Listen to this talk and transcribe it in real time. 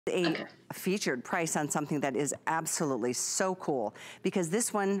a featured price on something that is absolutely so cool, because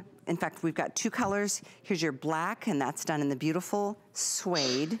this one, in fact, we've got 2 colors. Here's your black, and that's done in the beautiful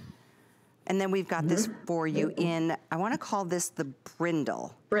suede. And then we've got this for you in, I want to call this the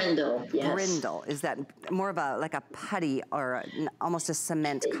brindle. Brindle, yes. Brindle, is that more of a, like a putty or almost a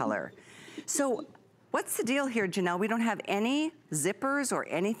cement color. So what's the deal here, Janelle? We don't have any zippers or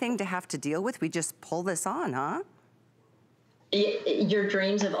anything to have to deal with. We just pull this on, huh? Your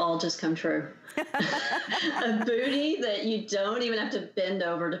dreams have all just come true. A booty that you don't even have to bend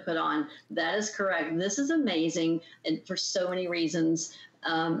over to put on. That is correct. This is amazing, and for so many reasons.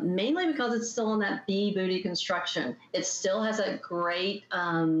 Mainly because it's still in that B booty construction. It still has a great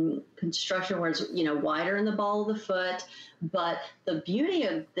construction where it's, you know, wider in the ball of the foot. But the beauty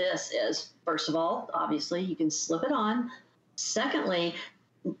of this is, first of all, obviously you can slip it on. Secondly,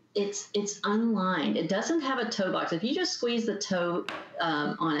 it's unlined. It doesn't have a toe box. If you just squeeze the toe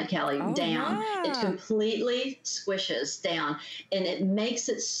on it, Callie, down, it completely squishes down, and it makes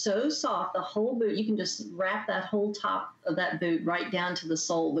it so soft. The whole boot, you can just wrap that whole top of that boot right down to the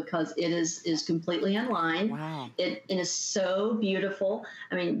sole, because it is completely unlined. Wow. It is so beautiful.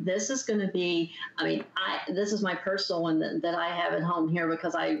 I mean, this is going to be, I mean, this is my personal one that I have at home here,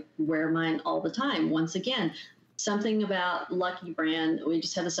 because I wear mine all the time. Once again, something about Lucky Brand, we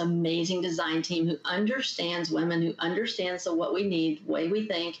just have this amazing design team who understands women, who understands what we need, the way we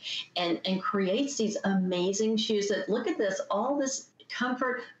think, and creates these amazing shoes that, look at this, all this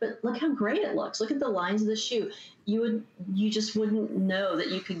comfort, but look how great it looks. Look at the lines of the shoe. You just wouldn't know that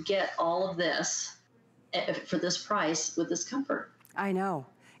you could get all of this for this price with this comfort. I know,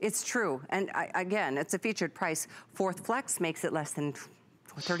 it's true. And again, it's a featured price. Fourth Flex makes it less than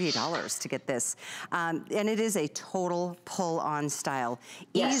 $38 to get this. And it is a total pull-on style.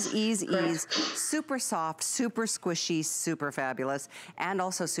 Yes, ease, super soft, super squishy, super fabulous, and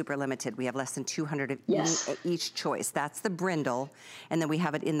also super limited. We have less than 200 of each choice. That's the brindle, and then we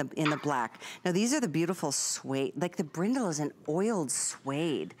have it in the black. Now these are the beautiful suede, like the brindle is an oiled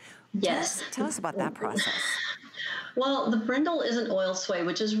suede. Yes. Tell us about that process. Well, the brindle is an oil suede,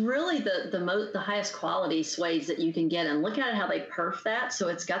 which is really the highest quality suedes that you can get. And look at how they perf that. So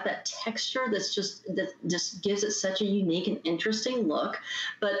it's got that texture that just gives it such a unique and interesting look.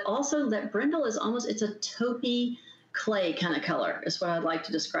 But also that brindle is almost, it's a taupey clay kind of color is what I'd like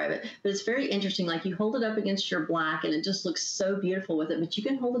to describe it. But it's very interesting. Like, you hold it up against your black and it just looks so beautiful with it, but you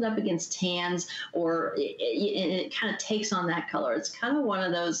can hold it up against tans, or it kind of takes on that color. It's kind of one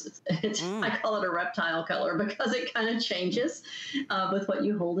of those, I call it a reptile color, because it kind of changes with what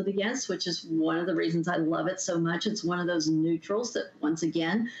you hold it against, which is one of the reasons I love it so much. It's one of those neutrals that, once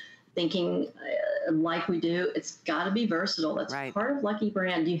again, thinking like we do, it's got to be versatile. That's part of Lucky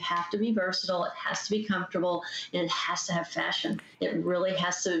Brand. You have to be versatile. It has to be comfortable, and it has to have fashion. It really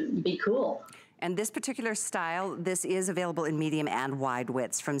has to be cool. And this particular style, this is available in medium and wide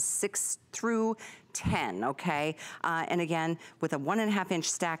widths from 6 through 10, okay? And again, with a 1.5 inch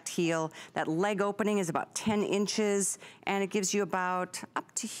stacked heel, that leg opening is about 10 inches, and it gives you about, up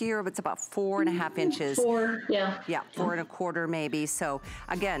to here, it's about 4.5 inches. 4, yeah. Yeah, 4.25 maybe. So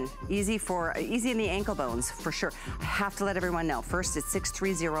again, easy in the ankle bones, for sure. I have to let everyone know, first it's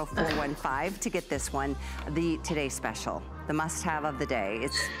 630415 to get this one, the Today Special, the must-have of the day.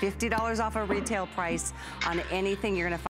 It's $50 off a retail price on anything you're gonna find.